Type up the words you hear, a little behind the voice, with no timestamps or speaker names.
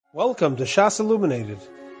Welcome to Shas Illuminated.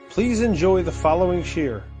 Please enjoy the following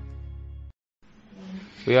shir.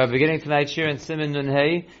 We are beginning tonight's shir in Siman Nun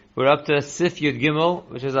Hey. We're up to Sif Yud Gimel,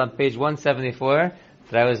 which is on page 174.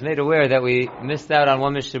 But I was made aware that we missed out on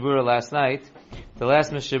one Mishabura last night. The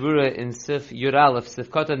last Mishabura in Sif Yud Aleph,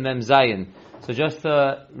 Sif Kotan Mem Zayin. So just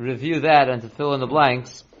to review that and to fill in the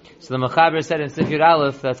blanks. So the Mechaber said in Sif Yud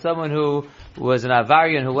Aleph that someone who was an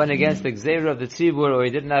Avarian who went against the Gzeira of the Tzibur, or he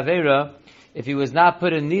did an Avera, if he was not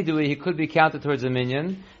put in Nidui, he could be counted towards a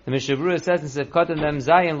minyan. The Mishabura says in Sefkat Mem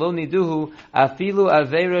Zayin, Lo Niduhu, Afilu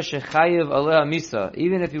Aveira Shechayiv Aleha Misa.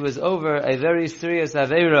 Even if he was over a very serious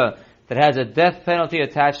Aveira that has a death penalty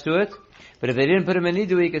attached to it, but if they didn't put him in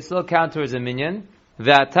Nidui, he could still count towards a minyan.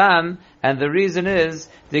 V'atam, and the reason is,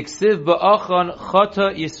 Diksiv Ba'achon Chota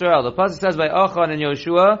Yisrael. The Pasuk says by Achon and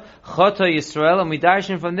Yoshua, Chota Yisrael, and we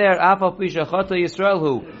darshan from there, Afal Pisha Chota Yisrael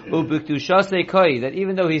hu, Ubiktushase Koi, that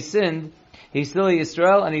even though he sinned, he's still a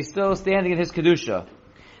Yisrael, and he's still standing in his Kedusha.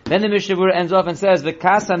 Then the Mishabura ends off and says, the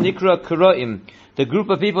Kasa Nikra Karoim, the group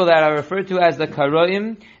of people that are referred to as the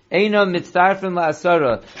Karoim, Eina Mitztarfim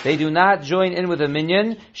La'asara, they do not join in with a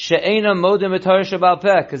minyan, She'eina Modem Torah Shabal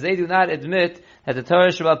Peh, because they do not admit that the Torah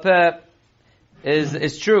Shabal Peh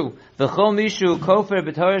is true. V'chol Mishu Kofer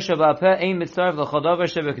B'Torah Shabal Peh, Ein Mitztarf L'chol Davar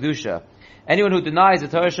Shebekdusha. Anyone who denies the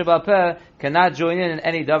Torah Shabal Peh cannot join in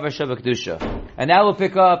any Davar Shebekdusha. And now we'll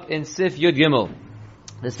pick up in Sif Yud Gimel.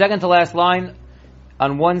 The second to last line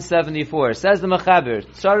on 174. Says the Mechaber,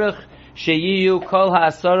 Tzarech sheyiyu kol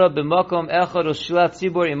ha'asara b'makom echad u'shlat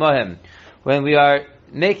tzibur imahem. When we are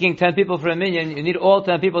making 10 people for a minyan, you need all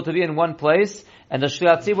 10 people to be in one place, and the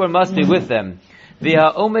shlat tzibur must be with them.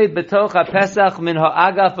 V'ha'omed b'toch ha'pesach min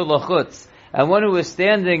ha'agaf v'lochutz. And one who is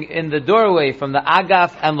standing in the doorway from the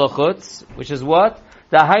agaf and lochutz, which is what?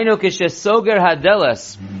 The hainu kishesoger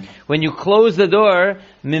hadelas. When you close the door,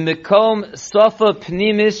 mimikom sofa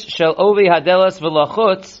pnimis shel ovi hadelas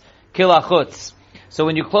v'lachutz kilachutz. So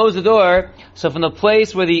when you close the door, so from the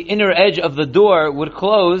place where the inner edge of the door would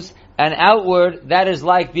close and outward, that is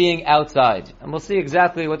like being outside. And we'll see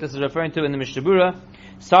exactly what this is referring to in the Mishabura.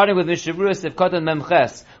 Starting with Mishabura Sefkatan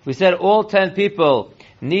Memches. We said all 10 people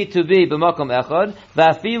need to be b'makom echad.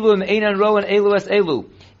 V'afilu einan roan elu es elu.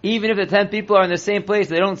 Even if the 10 people are in the same place,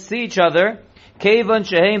 they don't see each other, Kevan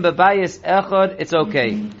sheheim b'bayis echad, it's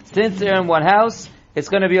okay. Since they're in one house, it's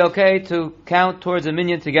going to be okay to count towards a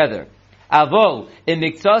minyan together. Avol, in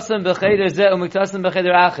miktasam b'cheder zeh u'miktasam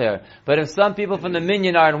b'cheder acher. But if some people from the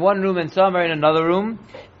minyan are in one room and some are in another room,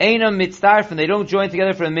 einam mitztarfen, they don't join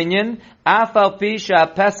together for a minyan, afal pi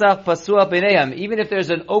pesach pasua b'neiam. Even if there's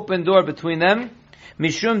an open door between them,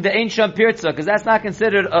 mishum de'ein sham pirtza, because that's not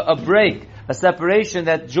considered a break, a separation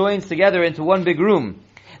that joins together into one big room.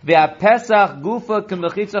 Ve'apesach gufa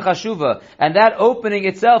k'mechitza chashuva, and that opening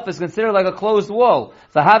itself is considered like a closed wall.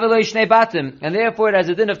 V'havelei shnei batim, and therefore it has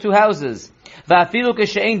a din of 2 houses. Va'afilu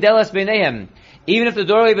k'she'ein delas b'neihem, even if the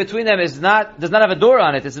doorway between them does not have a door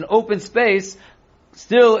on it, it's an open space,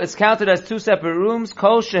 still it's counted as 2 separate rooms.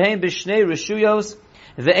 Kol she'ein b'shnei reshuyos,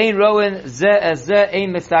 ve'ein roen zeh ez zeh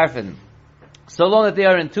ein mitzarfen. So long that they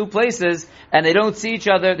are in 2 places and they don't see each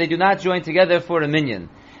other, they do not join together for a minyan.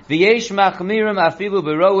 V'yesh machmirim afilu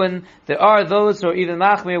berowen. There are those who are even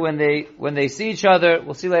machmir when they see each other.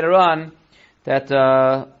 We'll see later on that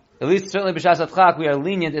at least certainly b'shas atchak we are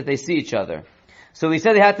lenient if they see each other. So we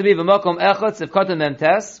said they had to be b'makom echad sefkatan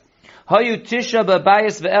memtes. Hayu tisha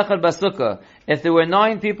b'bayis ve'echad b'sukkah. If there were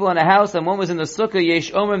 9 people in a house and one was in the sukkah,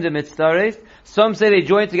 yesh omrim de mitzaref. Some say they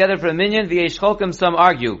joined together for a minyan. V'yesh cholkim, some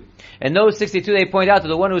argue. In Note 62 they point out that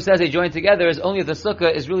the one who says they join together is only if the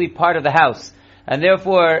sukkah is really part of the house. And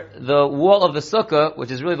therefore, the wall of the sukkah, which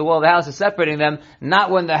is really the wall of the house, is separating them, not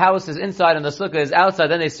when the house is inside and the sukkah is outside,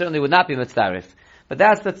 then they certainly would not be mitzaref. But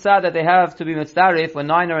that's the tzad that they have to be mitzaref when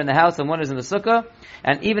 9 are in the house and 1 is in the sukkah.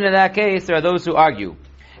 And even in that case, there are those who argue.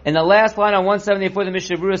 In the last line on 174, the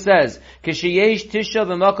Mishabura says, Kishiyesh tisha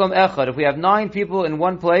b'makom echad. If we have 9 people in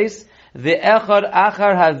one place, the echad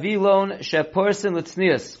achar havilon sheporsin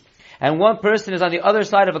l'tznius. And one person is on the other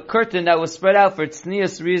side of a curtain that was spread out for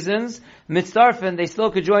tznius reasons, mitzarfen, they still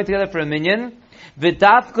could join together for a minyan.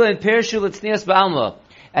 V'dafka and pershu l'tznius ba'alma.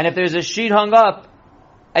 And if there's a sheet hung up,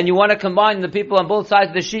 and you want to combine the people on both sides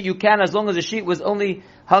of the sheet, you can, as long as the sheet was only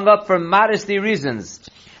hung up for modesty reasons.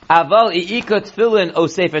 Aval i'ika tefillin o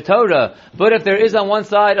sefer Torah. But if there is on one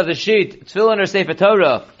side of the sheet, tefillin or sefer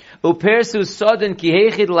Torah, upersu sodin ki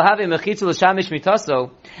heichid l'havi mechitzu l'shamish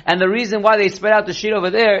mitaso. And the reason why they spread out the sheet over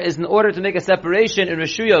there is in order to make a separation in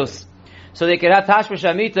Reshuyos, So they could have Tashmish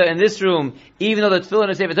Hamita in this room, even though the Tefillin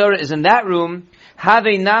of Sefer Torah is in that room. Have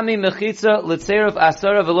a nami mechitza l'tzeruf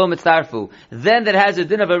asara v'lo mitzarfu. Then that has a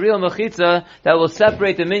din of a real mechitza that will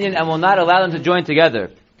separate the minyan and will not allow them to join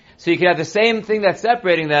together. So you can have the same thing that's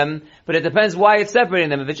separating them, but it depends why it's separating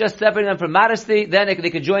them. If it's just separating them from modesty, then they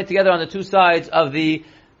could join together on the two sides of the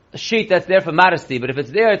sheet that's there for modesty. But if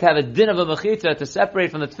it's there to have a din of a mechitza to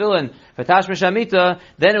separate from the tefillin for tashmish hamita,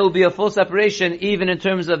 then it will be a full separation even in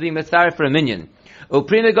terms of being mitzaref for a minyan. The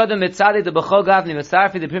Pri Megadim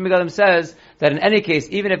says that in any case,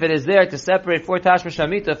 even if it is there to separate for tashmish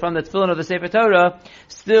hamita from the tefillin of the Sefer Torah,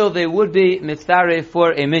 still they would be mitzaref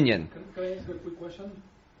for a minyan. Can I ask you a quick question?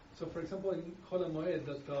 So, for example, in Chol HaMoed,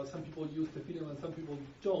 that some people use tefillin and some people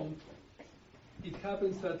don't. It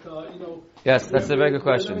happens that Yes, that's a very good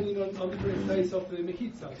question. On different sides of the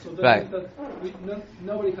mechitza, so that right. That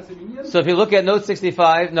nobody has a minyan. So if you look at note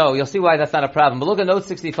 65, no, you'll see why that's not a problem. But look at note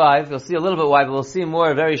 65, you'll see a little bit why, but we'll see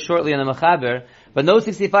more very shortly in the Mechaber. But note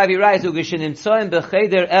 65, he writes, if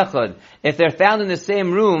they're found in the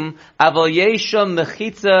same room, aval yesham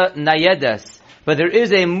mechitza nayedes. But there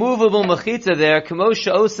is a movable mechitza there,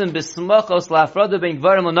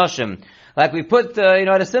 like we put,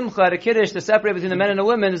 at a simcha, at a kiddush, to separate between the men and the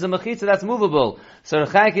women, is a mechitza that's movable. So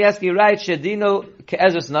Chaim Kieski writes, Shedino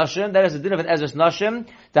ke'ezos nashim, that is the din of an ezos nashim,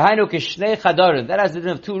 Dahainu kishnei chadarim, that has the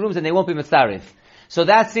din of two rooms and they won't be mitzarif. So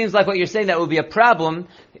that seems like what you're saying, that would be a problem.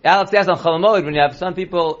 Alex asked on Chol HaMoed, when you have some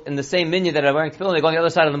people in the same minyan that are wearing tefillin, they go on the other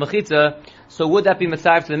side of the mechitza, so would that be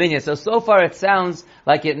mitzarif to the minyan? So far it sounds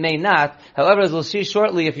like it may not. However, as we'll see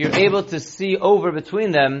shortly, if you're able to see over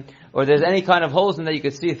between them, or there's any kind of holes in that you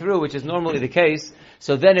could see through, which is normally the case,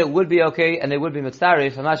 so then it would be okay, and they would be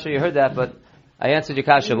mitzarif. I'm not sure you heard that, but I answered your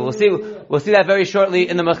kasha. But we'll see that very shortly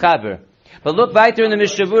in the Mechaber. But look weiter in the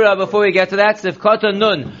Mishavura before we get to that. Sivkata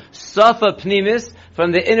Nun, Safa Pnimis,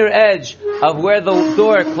 from the inner edge of where the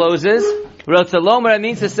door closes. Rotzalomer, it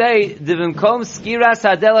means to say, Divimkom Skiras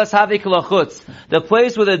Hadelas Havik Lachutz. The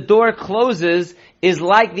place where the door closes is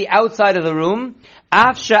like the outside of the room.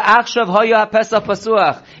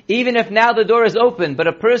 Even if now the door is open, but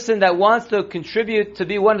a person that wants to contribute to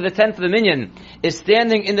be one of the 10th of the minyan is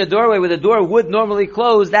standing in the doorway where the door would normally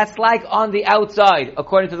close, that's like on the outside,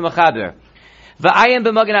 according to the Mechaber. The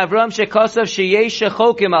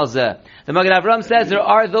Magen Avram says there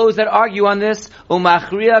are those that argue on this.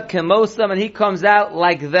 Umachria kemosam, and he comes out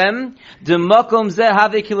like them.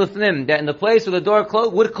 That in the place where the door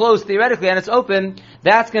would close theoretically and it's open,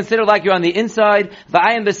 that's considered like you're on the inside.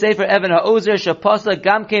 V'ayim b'sefer Evan ha'ozer shapasa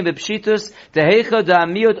gamkein b'pshitus tehecha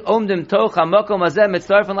da'amiyot omdim toch ha'makom hazeh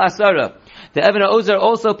mitzarfen la'asara. The Evan ha'ozer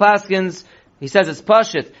also paskins, he says it's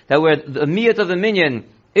pashit, that where the miyot of the minyan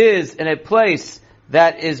is in a place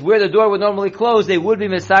that is where the door would normally close, they would be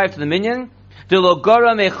mitzaref to the minyan. It's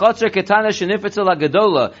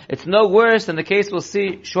no worse than the case we'll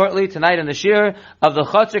see shortly tonight in the shir of the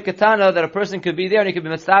Chatzer Ketana, that a person could be there and he could be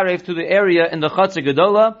mitzaref to the area in the Chatzer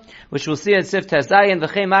Gedola, which we'll see in Sif Tezayin, the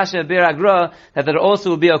V'chei Masha Bir Agra, that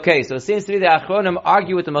also will be okay. So it seems to be the Achronim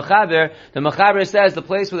argue with the Mechaber. The Mechaber says the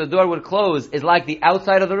place where the door would close is like the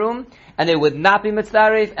outside of the room, and they would not be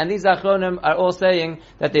mitzaref, and these Achronim are all saying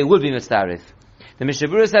that they would be mitzaref. The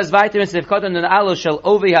Mishabura says, Vaiter in Sivkotan and Alo Shel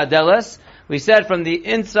Ovi Hadelas. We said from the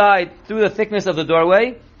inside through the thickness of the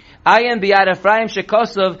doorway. I am Biad Ephraim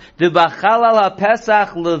Shekosov de Bachalal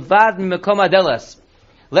HaPesach Levad Mekom Hadelas.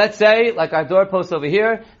 Let's say, like our doorpost over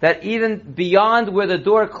here, that even beyond where the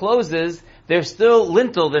door closes, there's still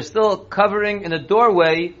lintel, there's still covering in the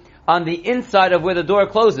doorway on the inside of where the door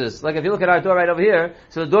closes. Like if you look at our door right over here,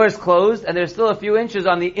 so the door is closed, and there's still a few inches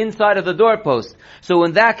on the inside of the doorpost. So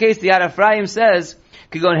in that case, the Yad Ephraim says,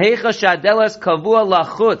 Kigon heicha shadelas kavua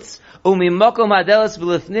lachutz, umimakom hadelas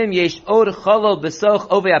v'lifnim yesh od cholol besoch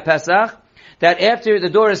ovei haPesach, that after the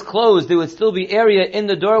door is closed, there would still be area in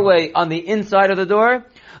the doorway on the inside of the door.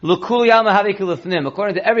 L'kul yama havik lifnim.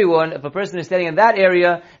 According to everyone, if a person is standing in that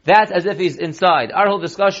area, that's as if he's inside. Our whole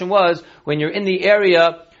discussion was, when you're in the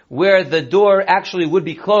area where the door actually would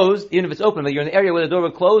be closed, even if it's open, but you're in the area where the door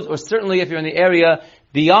would close, or certainly if you're in the area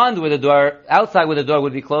beyond where the door, outside where the door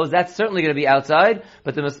would be closed, that's certainly going to be outside.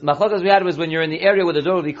 But the machlokas we had was when you're in the area where the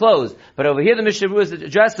door would be closed. But over here the Mishnah is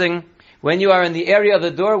addressing when you are in the area of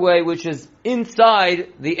the doorway which is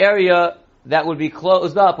inside the area that would be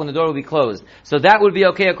closed up when the door would be closed. So that would be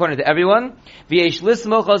okay according to everyone.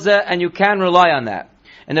 And you can rely on that.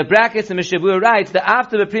 In the brackets, the Mishabur writes that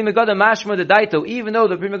after the Pri Megadim mashma the daito, even though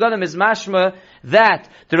the Pri Megadim is mashma that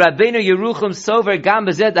the Rabbeinu Yerucham sover gam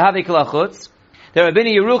bezed the havik lachutz, the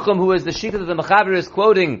Rabbeinu Yerucham, who is the shita that the Mechaber is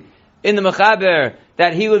quoting in the Mechaber,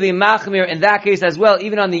 that he would be machmir in that case as well,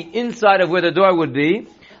 even on the inside of where the door would be.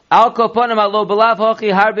 Al koponim alo belav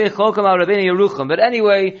hochi harbe chokum al Rabbeinu Yerucham. But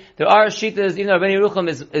anyway, there are shittas, even though Rabbeinu Yerucham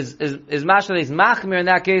is mashal, he's machmir in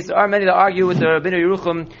that case, there are many that argue with the Rabbeinu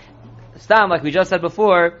Yerucham stam, like we just said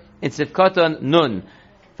before, in Sifkoton Nun.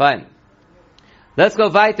 Fine. Let's go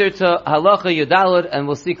weiter to Halacha Yudalad, and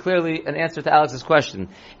we'll see clearly an answer to Alex's question.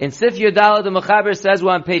 In Sif Yudalad, the Mechaber says,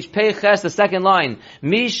 we're on page Peiches, the second line,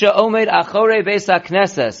 Misha Omed Achore Beis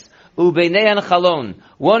HaKnesses, Ubeinehan Chalon,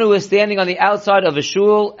 one who is standing on the outside of a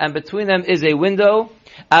shul, and between them is a window,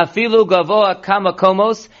 Afilu Gavoa Kama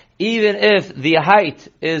Komos, even if the height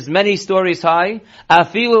is many stories high,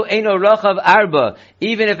 Afilu Eino Rachav Arba,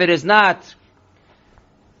 even if it is not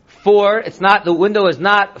the window is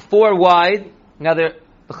not 4 wide. Now the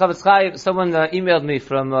Chavetz Chaim, someone emailed me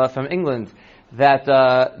from England that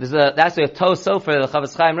there's actually a Toh Sofer. The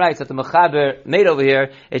Chavetz Chaim writes that the Mechaber made over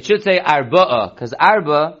here, it should say Arba'a, because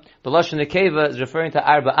Arba, the Lashon Nekeva, is referring to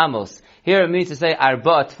Arba Amos. Here it means to say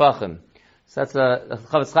Arba'a Tfachim. So that's the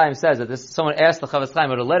Chavetz Chaim says that someone asked the Chavetz Chaim,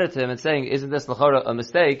 wrote a letter to him and saying, isn't this l'chora a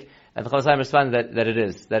mistake? And the Chavetz Chaim responded that it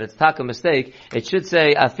is, that it's taka mistake. It should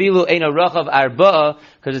say Afilu Eino Rachav Arba'a,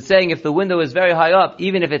 because it's saying if the window is very high up,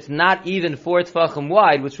 even if it's not even 4 tfachim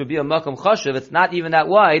wide, which would be a makom chashuv, it's not even that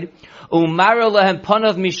wide. Umara lahem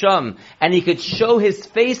panav misham, and he could show his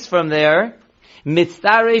face from there.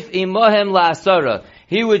 Mitzaref imohem la'asara,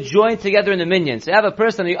 he would join together in the minyan. So you have a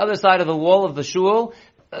person on the other side of the wall of the shul,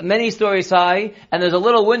 many stories high, and there's a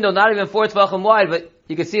little window, not even 4 tfachim wide, but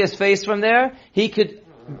you could see his face from there. He could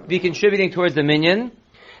be contributing towards the minyan.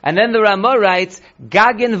 And then the Ramah writes,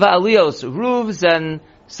 Gagin va'alios, roofs and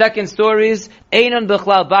second stories, Einon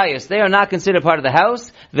b'chlal bayis, they are not considered part of the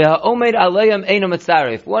house. Ve'ha'omed alayim eino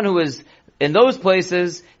mitzaref, one who is in those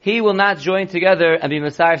places, he will not join together and be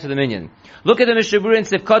mitzaref to the minyan. Look at the Mishnah Berurah in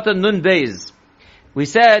Sifkata Nun Beis. We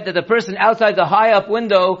said that the person outside the high up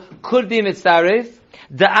window could be mitzaref.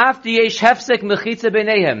 Da'af yesh hefsek mechitza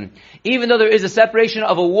b'neihem, even though there is a separation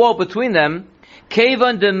of a wall between them,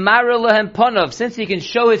 Kevan de Maralahem Panav, since he can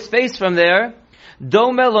show his face from there,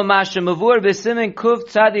 Dome Lomasha Mavur Besimin Kuv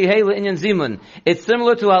Tzadi Heila Inyan Zimun. It's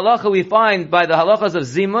similar to halacha we find by the halachas of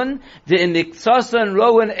Zimun, the Indiksasan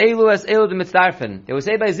Rowan Elu as Elu de Mitzarfen. It was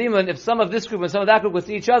said by Zimun, if some of this group and some of that group would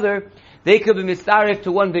see each other, they could be mitzaref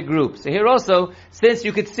to one big group. So here also, since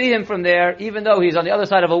you could see him from there, even though he's on the other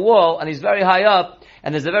side of a wall, and he's very high up,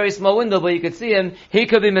 and there's a very small window, but you could see him, he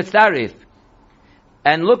could be mitzaref.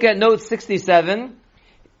 And look at note 67.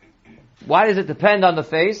 Why does it depend on the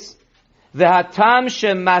face? V'hatam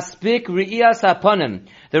shemaspik ri'iyas haponim.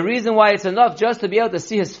 The reason why it's enough just to be able to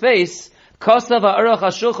see his face, Kosav ha'aruch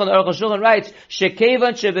ha'shulchan writes,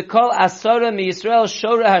 shekevan shebekol asara mi-Yisrael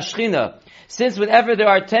shora hashchina. Since whenever there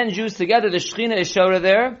are 10 Jews together, the shchina is shora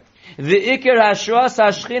there. V'ikir hashras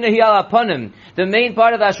hashchina hi al haponim. The main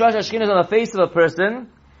part of the hashras hashchina is on the face of a person.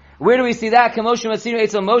 Where do we see that? Kamoshe Matzinu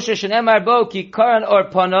Eitzel Moshe Shenemar Bo Ki Karan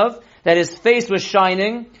Or Panav, that his face was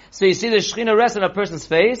shining. So you see the Shechina rest on a person's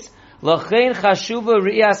face. Lachein Chashuva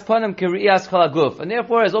Ri'as Panam Ki Ri'as Chalaguf. And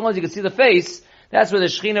therefore, as long as you can see the face, that's where the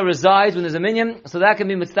Shechina resides when there's a minyan. So that can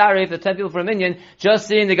be mitzaref, the 10 people for a minyan, just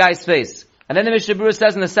seeing the guy's face. And then the Mishnah Berurah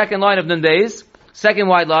says in the second line of Nun Beis, second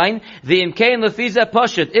wide line, the Imkein Lefiza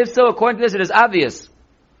Pashut. If so, according to this, it is obvious.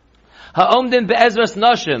 Ha'omdim be'ezras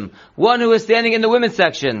nashim, one who is standing in the women's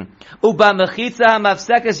section. Uba mechitza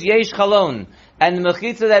ha'mafsekes yesh chalon, and the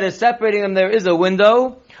mechitza that is separating them, there is a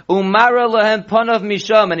window. Umara lahem panav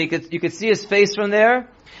misham, and you could see his face from there.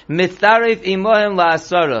 Mitzaref imohem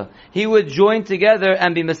la'asara, he would join together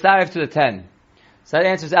and be mitzaref to the 10. So that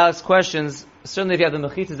answers Alex's questions. Certainly if you have the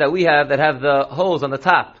mechitzas that we have, that have the holes on the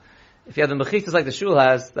top. If you have the mechitzas like the shul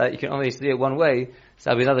has, that you can only see it one way, so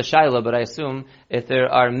that'll be another shaila, but I assume if there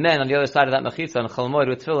are men on the other side of that mechitza, on chalmoid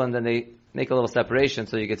with tefillin, then they make a little separation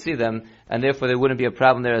so you could see them, and therefore there wouldn't be a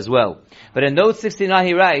problem there as well. But in note 69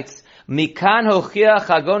 he writes, Mikan hochiach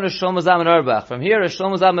hagon Shlomo Zalman Auerbach. From here,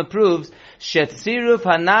 Shlomo Zalman proves, Shetziruf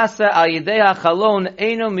hanasa al yidei hachalon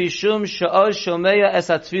eino mishum sha'ol shomeya es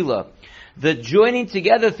hatfila. The joining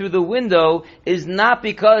together through the window is not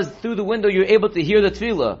because through the window you're able to hear the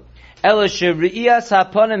tefillah.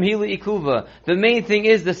 The main thing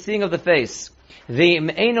is the seeing of the face. If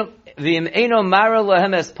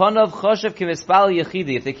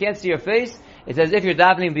they can't see your face, it's as if you're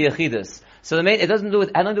davening b'yachidus. So it doesn't do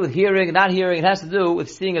with hearing, not hearing. It has to do with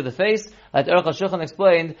seeing of the face. Like the Aruch HaShulchan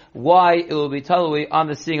explained why it will be talui on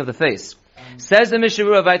the seeing of the face. Says the Mishnah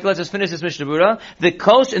Berurah, let's just finish this Mishnah Berurah. The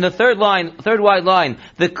kosh in the third wide line,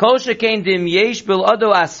 the kosh came dim yesh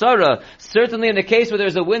bilado asara. Certainly in the case where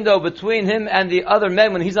there's a window between him and the other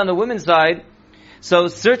men when he's on the women's side, So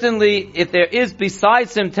certainly, if there is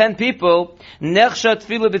besides him 10 people, nechsha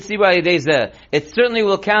tefillah b'tzibur al yedei zeh. It certainly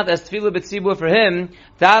will count as tefillah b'tzibur for him,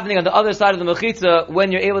 davening on the other side of the mechitza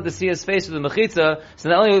when you're able to see his face with the mechitza. So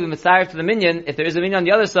not only will be mitzayef to the minyan, if there is a minyan on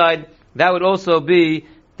the other side, that would also be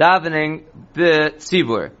davening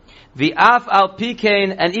b'tzibur. The af al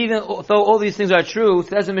pikein, and even though all these things are true,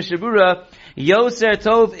 says in Mishabura, yoser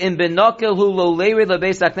tov in benokel hu lo leirid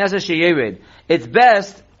lebeis hakneses sheyerid. It's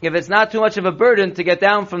best if it's not too much of a burden to get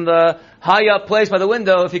down from the high up place by the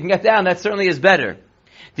window. If you can get down, that certainly is better.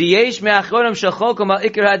 The yesh me'achronim shecholkom al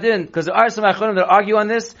ikar hadin, because there are some achronim that argue on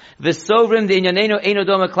this. V'sovrim the inyanenu eino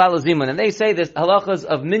doma klal zimun, and they say this halachas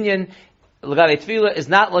of minyan Lagabe tefillah is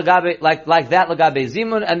not lagabe like that lagabe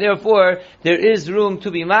zimun, and therefore there is room to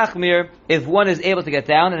be machmir if one is able to get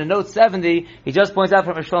down. And in note 70, he just points out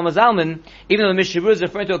from Shlomo Zalman, even though the Mishabur is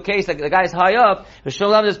referring to a case like the guy's high up,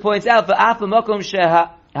 Shlomo Zalman just points out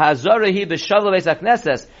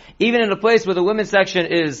even in a place where the women's section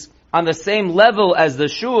is on the same level as the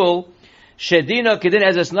shul, Shedina kedin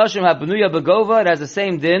as esnashim habnuya begova, it has the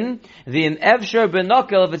same din. The evshar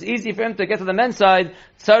benokel, if it's easy for him to get to the men's side,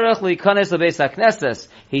 tzarech likanes lebeis hakneses,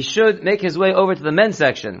 he should make his way over to the men's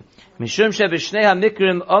section. Mishum shebishnei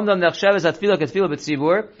hamikrim omnam nechshavas atfilah ketfilah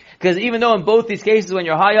b'tzibur, because even though in both these cases when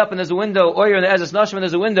you're high up and there's a window, or you're in the ezes nashim and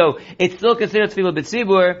there's a window, it's still considered tefillah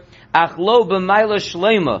b'tzibur. Ach lo b'mayla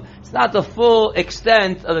shleima, it's not the full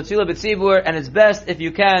extent of the tefillah b'tzibur, and it's best if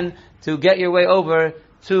you can to get your way over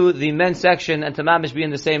to the men's section and to mamish be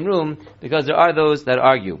in the same room, because there are those that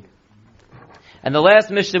argue. And the last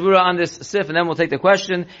Mishnah on this sif, and then we'll take the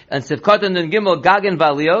question, and sif katan and gimel gagen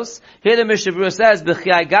valios. Here the Mishnah says,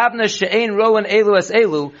 b'chai gavna she'ein rowan elu es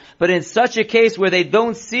elu, but in such a case where they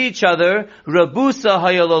don't see each other, rabusa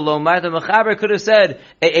hayololomar, the mechaber could have said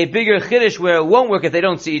a bigger chiddush where it won't work if they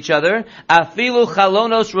don't see each other. Afilu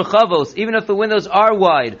chalonos rechavos, even if the windows are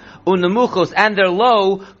wide, unemuchos, and they're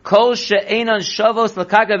low, kol she'einan shavos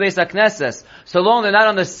l'kaga beis hakneses, so long they're not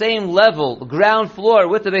on the same level, ground floor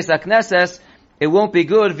with the beis hakneses, it won't be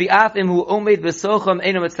good. V'afim hu omed b'socham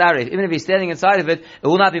eino mitzaref. Even if he's standing inside of it, it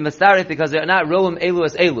will not be mitzaref because they're not roam elu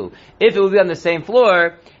as elu. If it will be on the same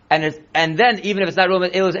floor, and then even if it's not roam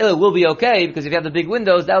elu as elu, it will be okay, because if you have the big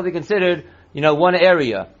windows, that will be considered, one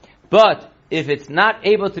area. But if it's not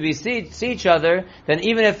able to be see each other, then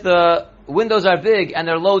even if the windows are big and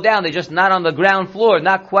they're low down, they're just not on the ground floor,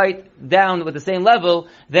 not quite down with the same level,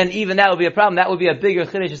 then even that would be a problem. That would be a bigger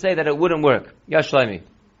chiddush to say that it wouldn't work. Yes, Shlomi.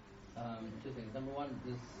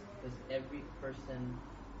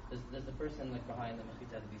 Does the person behind the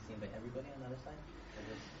mechitza have to be seen by everybody on the other side?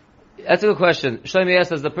 That's a good question. Shlomi asks,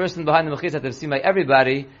 does the person behind the mechitza have to be seen by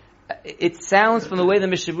everybody? It sounds from the way the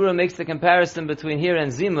Mishabura makes the comparison between here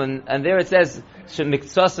and Zimun, and there it says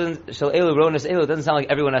miksasan shel elu ronas elu. It doesn't sound like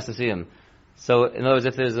everyone has to see him. So in other words,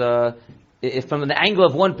 if from the angle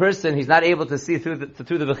of one person he's not able to see through the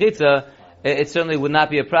mechitza, it certainly would not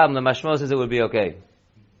be a problem. The Mashmo says it would be okay.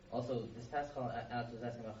 Also, this past Alex was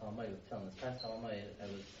asking about Chalamayit with Tellin. This past Chalamayit,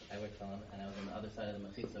 I worked Tellin, and I was on the other side of the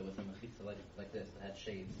mechitza with a mechitza like this, that had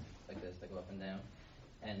shades like this that go up and down,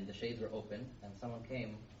 and the shades were open, and someone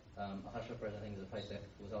came, a Hashachar, I think is a Paisek,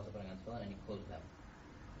 who was also putting on Tellin, and he closed them.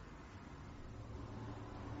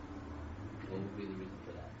 What would be the reason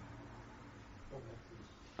for that?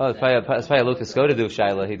 Oh, it's probably a Lucas go to do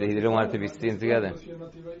Shaila. He didn't want it to be seen together. That's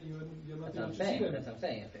what I'm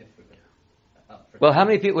saying. Well, how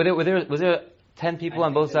many people was there 10 people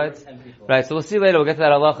on both sides? Right, so we'll see later, we'll get to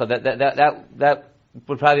that halacha. That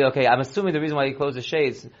would probably be okay. I'm assuming the reason why he closed the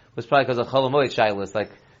shades was probably because of Cholamoid Shailas,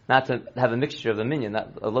 like not to have a mixture of the minyan,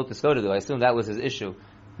 not a lotus go to do. I assume that was his issue.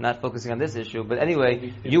 Not focusing on this issue, but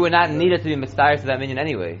anyway, you were not needed to be mitzvah to that minyan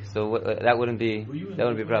anyway, so that wouldn't be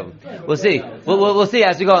a problem. We'll see. We'll see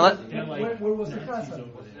as we go on. Where was the casa?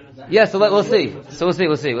 Yeah, so we'll see. So we'll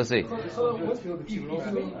see.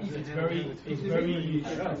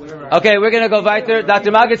 Okay, we're gonna go weiter.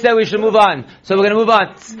 Dr. Magid said we should move on, so we're gonna move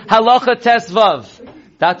on. Halacha Tesvav.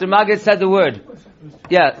 Dr. Magid said the word.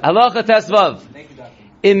 Yeah, Halacha Tesvav.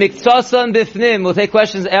 In miksasan bifnim, we'll take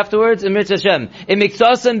questions afterwards. In Mirza Hashem, in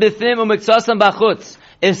miksasan bifnim or miksasan bachutz.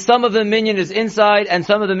 If some of the minyan is inside and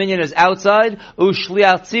some of the minyan is outside,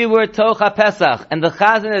 ushliach tzibur tocha pesach, and the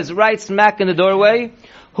chazan is right smack in the doorway.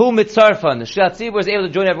 Who mitzarfan? The shliach tzibur is able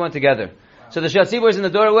to join everyone together. So the Shel Tzibur is in the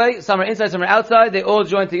doorway, some are inside, some are outside, they all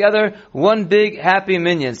join together, one big happy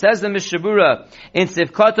minyan. Says the Mishabura in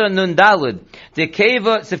Sivkata Nun Dalud, the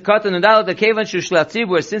Sivkata Nun Dalud, the Kevan Shu Shel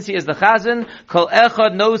Tzibur, since he is the Chazan, Kol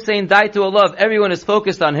Echad no saying die to Allah, everyone is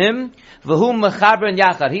focused on him, V'hum Mechaber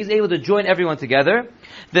Yachad, he's able to join everyone together.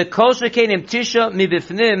 The Kol Shekenim Tisha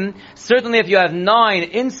Mibifnim, certainly if you have 9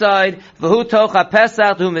 inside, V'hu Tocha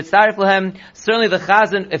Pesach, V'hu Mitzarif Lahem, certainly the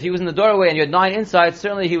Chazan, if he was in the doorway and you had 9 inside,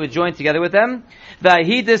 certainly he would join together with them.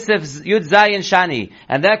 V'ahidus Yud Zayin Shani,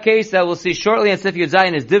 and that case that we'll see shortly in Sif Yud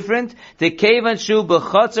Zayin is different. The Kevan Shu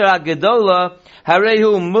B'chotzer HaGedola,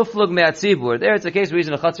 Harehu Muflug Me'atzibur. There it's a case where he's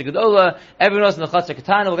in a Chatzer Gedola, everyone else in the Chatzer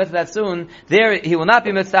Katana, we'll get to that soon. There he will not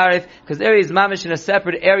be Mitzarif, because there he's mamish in a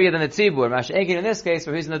separate area than the Tzibur. Masha'enkin in this case,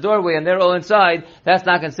 where he's in the doorway and they're all inside, that's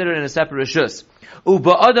not considered in a separate Rishus.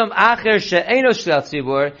 Uba'adam acher she'eno shel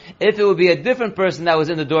tzibur, if it would be a different person that was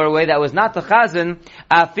in the doorway, that was not the chazan,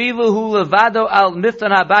 afilu hu levado al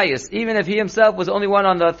miftan habayis, even if he himself was the only one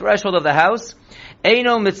on the threshold of the house,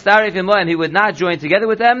 eino mitzarif imoim, he would not join together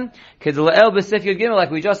with them, kedla'el b'sif yud gimel,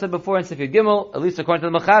 like we just said before in Sif Yud Gimel, at least according to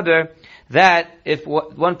the Mechaber, that if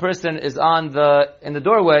one person is in the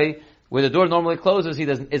doorway, where the door normally closes, he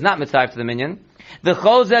is not mitzarif to the minyan. The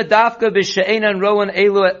cholzeh dafka b'she'enan rowan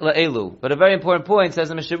elu la'elu. But a very important point, says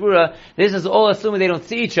the Mishabura, this is all assuming they don't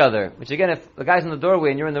see each other. Which again, if the guy's in the doorway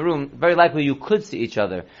and you're in the room, very likely you could see each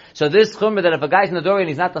other. So this chumrah that if a guy's in the doorway and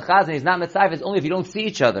he's not the chazan, he's not mitzarif, it's only if you don't see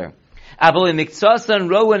each other. But again,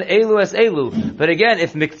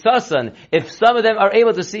 if miktasan, if some of them are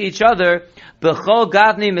able to see each other, then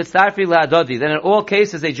in all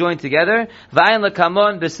cases they join together,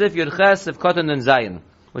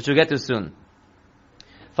 which we'll get to soon.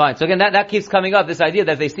 Fine. So again, that keeps coming up, this idea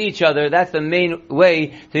that if they see each other, that's the main way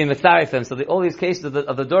to be mitzarif them. So all these cases of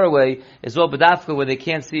the doorway is all bedafka where they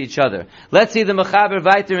can't see each other. Let's see the Mechaber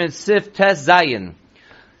weiter in Sif Tes Zayin.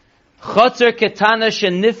 Chotzer ketana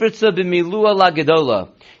shenifritza b'milua la gedola.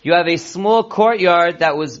 You have a small courtyard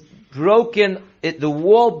that was broken, the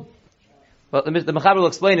wall, well, the Mechaber will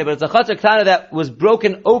explain it, but it's a chotzer ketana that was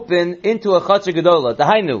broken open into a chotzer gedola.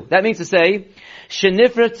 Dahainu. That means to say,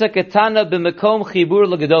 shenifritza ketana b'mekom chibur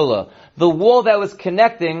la gedola. The wall that was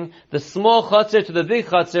connecting the small chotzer to the big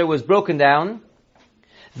chotzer was broken down.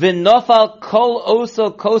 V'nofal kol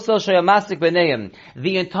osel kosel shayamasik b'neim.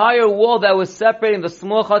 The entire wall that was separating the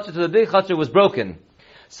small chutzner to the big chutzner was broken.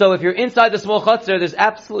 So if you're inside the small chutzner, there's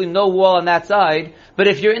absolutely no wall on that side. But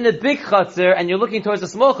if you're in the big chutzner and you're looking towards the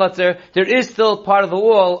small chutzner, there is still part of the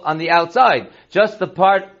wall on the outside. Just the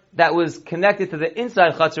part that was connected to the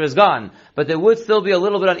inside chutzner is gone. But there would still be a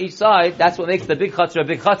little bit on each side. That's what makes the big chutzner a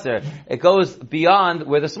big chutzner. It goes beyond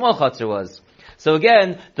where the small chutzner was. So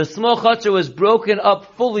again, the small chutzner was broken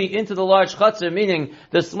up fully into the large chutzner, meaning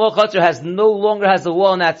the small chutzner no longer has a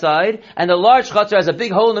wall on that side, and the large chutzner has a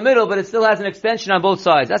big hole in the middle, but it still has an extension on both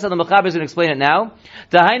sides. That's how the Mechaber is going to explain it now.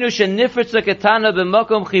 The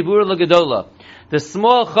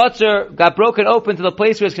small chutzner got broken open to the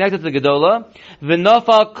place where it's connected to the gedola.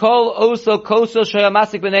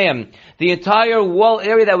 The entire wall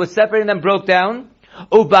area that was separating them broke down.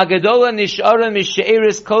 But the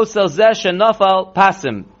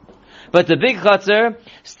big chutzner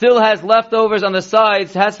still has leftovers on the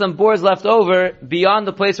sides, has some boards left over beyond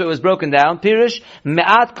the place where it was broken down. Pirish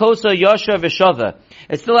me'at kosa yosher v'shava.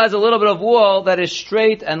 It still has a little bit of wall that is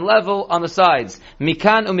straight and level on the sides.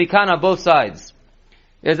 Mikan umikan on both sides.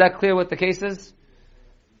 Is that clear what the case is?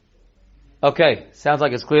 Okay, sounds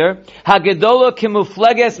like it's clear. Hagedola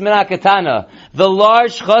kimufleges min hakatana. The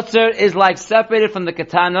large chutzner is like separated from the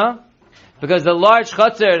katana, because the large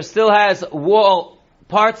chutzner still has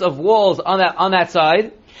parts of walls on that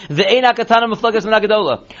side. The ein hakatana mufleges min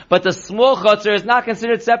hagedola. But the small chutzner is not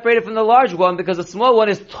considered separated from the large one, because the small one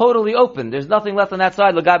is totally open. There's nothing left on that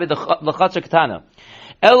side. L'gabi the chutzner katana.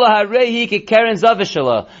 Ela harehi ki keren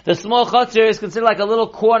zavishala. The small chutzner is considered like a little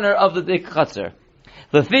corner of the big chutzner.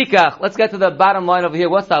 Lefikach, let's get to the bottom line over here.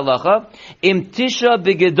 What's the halacha? Im tisha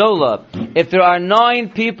b'gedola. If there are 9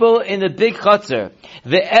 people in the big chutzner,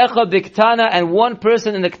 ve'echa b'ktana, and 1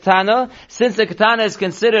 person in the ktana, since the ktana is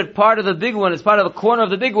considered part of the big one, it's part of a corner of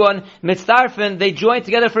the big one, mitzarfen, they join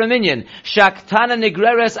together for a minyan. Shaktana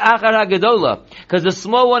nigreres achar hagedola. Because the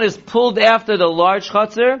small one is pulled after the large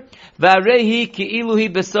chutzner. V'arehi ki'iluhi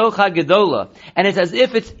besoch hagedola. And it's as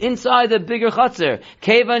if it's inside the bigger chutzner.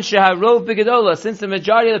 Kevan sheharov b'gedola, since the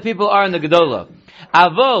majority of the people are in the gedola.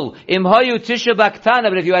 Avol im hayu tisha b'ktana,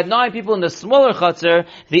 but if you had 9 people in the smaller chutzner,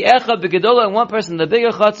 the echa b'gedola and 1 person in the bigger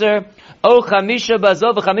chutzner, o chamisha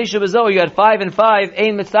bazo v'chamisha bazo, you had 5 and 5,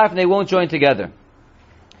 ein mitzarf, and they won't join together.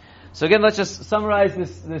 So again, let's just summarize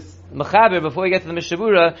this Mechaber before we get to the Mishnah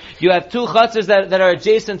Berurah. You have two chutzers that are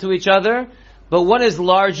adjacent to each other, but one is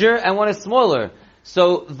larger and one is smaller.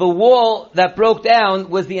 So the wall that broke down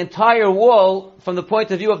was the entire wall from the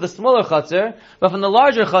point of view of the smaller chutzner, but from the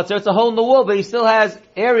larger chutzner, it's a hole in the wall, but he still has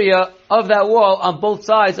area of that wall on both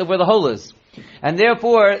sides of where the hole is. And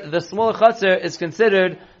therefore, the smaller chutzner is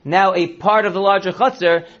considered now a part of the larger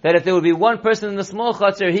chutzner, that if there would be one person in the small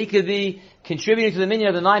chutzner, he could be contributing to the minyan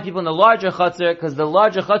of the 9 people in the larger chutzner, because the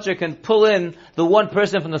larger chutzner can pull in the one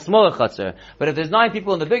person from the smaller chutzner. But if there's 9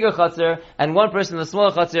 people in the bigger chutzner, and one person in the smaller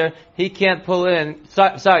chutzner, he can't pull in,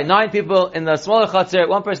 9 people in the smaller chutzner,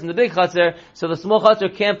 one person in the big chutzner, so the small chutzner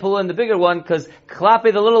can't pull in the bigger one, because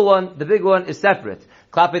klape the little one, the big one is separate.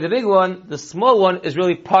 Klape the big one, the small one is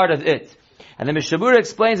really part of it. And the Mishnah Berurah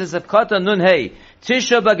explains this of Kata Nun Hey,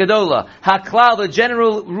 Tisha B'Gadola, Haklal, the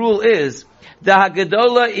general rule is, the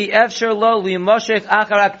Hagadola I Efshar Lo Li'Moshech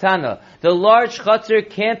Achar Aktana. The large chutzner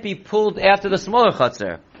can't be pulled after the smaller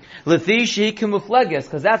chutzner. Lefi Shehi Kimufleges,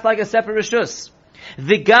 because that's like a separate rishus.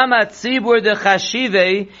 V'gam Tzibur de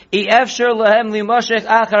Chashivei I Efshar Lahem Li'Moshech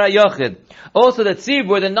Achar HaYochid. Also the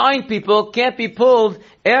tzibur, the 9 people, can't be pulled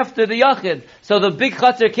after the yachid. So the big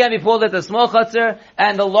chutzner can't be pulled after the small chutzner,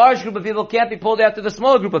 and the large group of people can't be pulled after the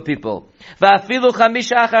small group of people. Va'afilu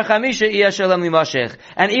chamisha achar chamisha iya shalem limashech.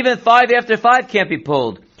 And even 5 after 5 can't be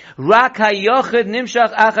pulled. Rak hayochid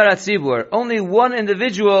nimshach achar atzibur. Only one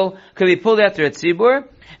individual can be pulled after a tzibur.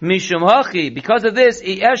 Mishum hachi, because of this,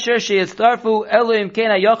 therefore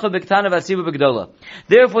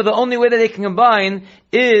the only way that they can combine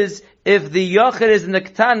is if the yachid is in the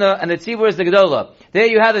ketana and the tzibur is the gedola. There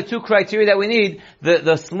you have the 2 criteria that we need.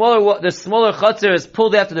 The smaller chutzner is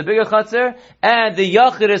pulled after the bigger chutzner, and the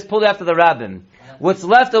yachid is pulled after the rabbin. What's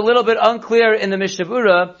left a little bit unclear in the Mishnah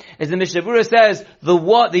Berurah is the Mishnah Berurah says the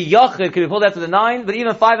yachid can be pulled after the 9, but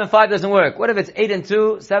even 5 and 5 doesn't work. What if it's 8 and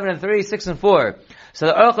 2, 7 and 3, 6 and 4? So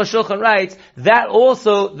the Aruch HaShulchan writes that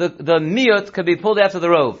also the miyut can be pulled after the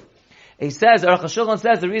rov. He says, Aruch HaShulchan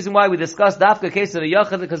says, the reason why we discussed the Dafka case of the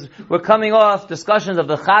Yachid, because we're coming off discussions of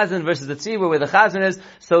the Chazan versus the Tzibur, where the Chazan is.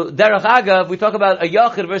 So, Derech Agav, we talk about a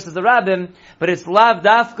Yachid versus the Rabbim, but it's Lav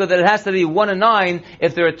Dafka that it has to be 1 and 9.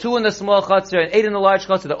 If there are 2 in the small Chatzar and 8 in the large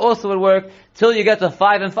Chatzar, that also would work, till you get to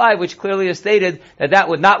 5 and 5, which clearly is stated that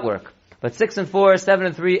would not work. But 6 and 4, 7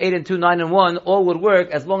 and 3, 8 and 2, 9 and 1, all would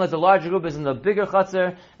work as long as the larger group is in the bigger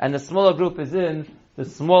Chatzar and the smaller group is in the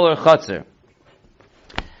smaller Chatzar.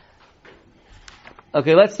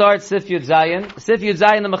 Okay, let's start Sif Yud Zayin. Sif Yud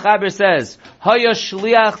Zayin, the Mechaber says, Haya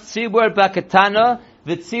shliach tzibur b'ketana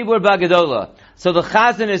v'tzibur b'gedola. So the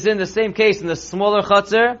Chazan is in the same case in the smaller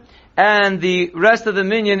Chatzar, and the rest of the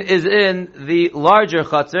minyan is in the larger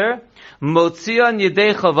Chatzar. Motzion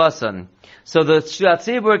yedei chavasan. So the shliach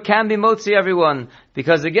tzibur can be motzi everyone,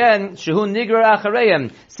 because again, shehu nigra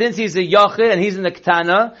achareim. Since he's a yachid and he's in the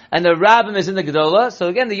ketana, and the rabbim is in the gedola, so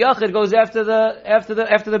again the yachid goes after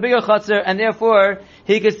the bigger chutzner, and therefore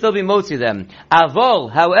he could still be motzi them. Avol,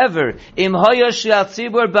 however, im hoya shliach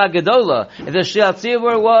tzibur ba'gedola, if the shliach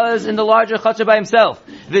tzibur was in the larger chutzner by himself,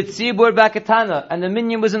 v'tzibur ba'ketana, and the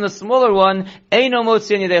minyan was in the smaller one, eino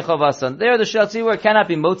motzi an yedei chavasan. There the shliach tzibur cannot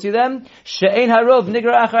be motzi them. She'ein harov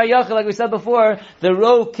nigra achar yachid, like we said before, the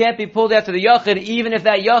rov can't be pulled after the yachid, even if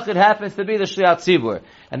that yachid happens to be the shliach tzibur.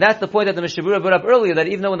 And that's the point that the Mishnah Berurah brought up earlier, that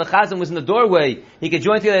even though when the Chazan was in the doorway, he could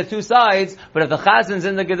join together 2 sides, but if the Chazan's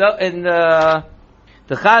in the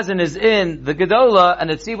Chazan is in the Gedola, and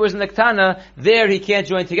the Tzibur is in the Ketana, there he can't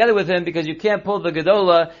join together with him, because you can't pull the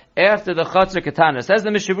Gedola after the Chatzar Ketana. Says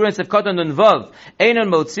the Mishnah Berurah in Sefkatan Nun Vav, Einon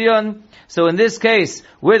Motzion. So in this case,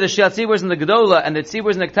 where the Shliach Tzibur is in the Gedola and the Tzibur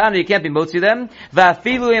is in the Ketana, you can't be motzi them.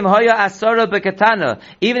 Va'afilu im hoya asara beketana.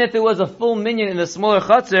 Even if there was a full minyan in the smaller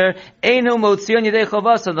Chatzar, Einu Motzion yedei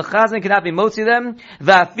chavasa. The Chazan cannot be motzi them.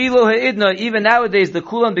 Va'afilu ha'idna. Even nowadays, the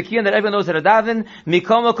Kulam Bekiyan that everyone knows how to daven,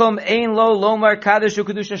 Mikomakom ein lo lomar Kaddish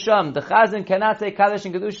u'Kedusha sham. The Chazan cannot say Kaddish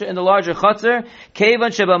and Kedusha in the larger Chatzar.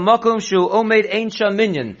 Kevan sheba makom shu omed ein sham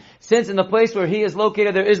minyan. Since in the place where he is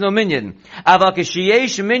located there is no minyan. Aval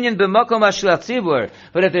kishiyesh minyan b'makom ha'shliach tzibur.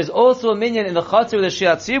 But if there's also a minyan in the chatzar where the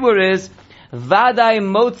shliach tzibur is, Vadai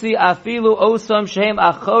motzi afilu osam shehem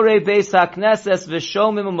achorei beis hakneses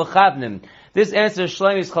v'shomim u'mechavnim. This answers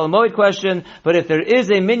Shlomi's Chalamoid question, but if there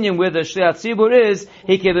is a minyan where the Shliach Tzibur is,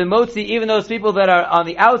 he can be motzi even those people that are on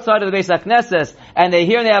the outside of the Beis HaKnesses, and they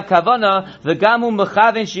hear and they have Kavana, the Gamu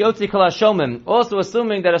Mechavin Shiotzi Kol HaShomim. Also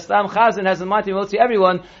assuming that a Stam Chazan has in mind to motzi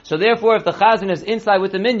everyone, so therefore if the Chazan is inside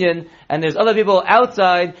with the minyan, and there's other people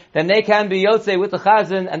outside, then they can be Yotzei with the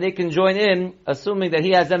Chazan, and they can join in, assuming that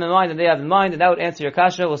he has them in mind and they have in mind, and that would answer your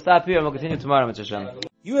kasha. We'll stop here and we'll continue tomorrow, Mitzvah Hashem.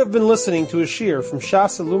 You have been listening to a shiur from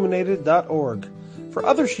shasilluminated.org. For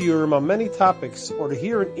other shiurim on many topics, or to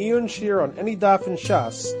hear an Iyun shiur on any daf in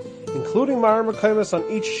Shas, including Mara Mekaymas on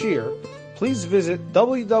each shiur, please visit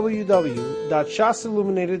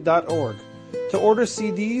www.shasilluminated.org. To order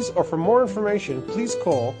CDs or for more information, please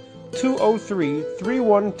call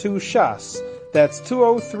 203-312-SHAS. That's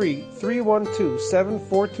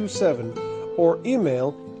 203-312-7427, or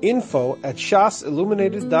email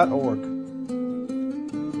info@shasilluminated.org.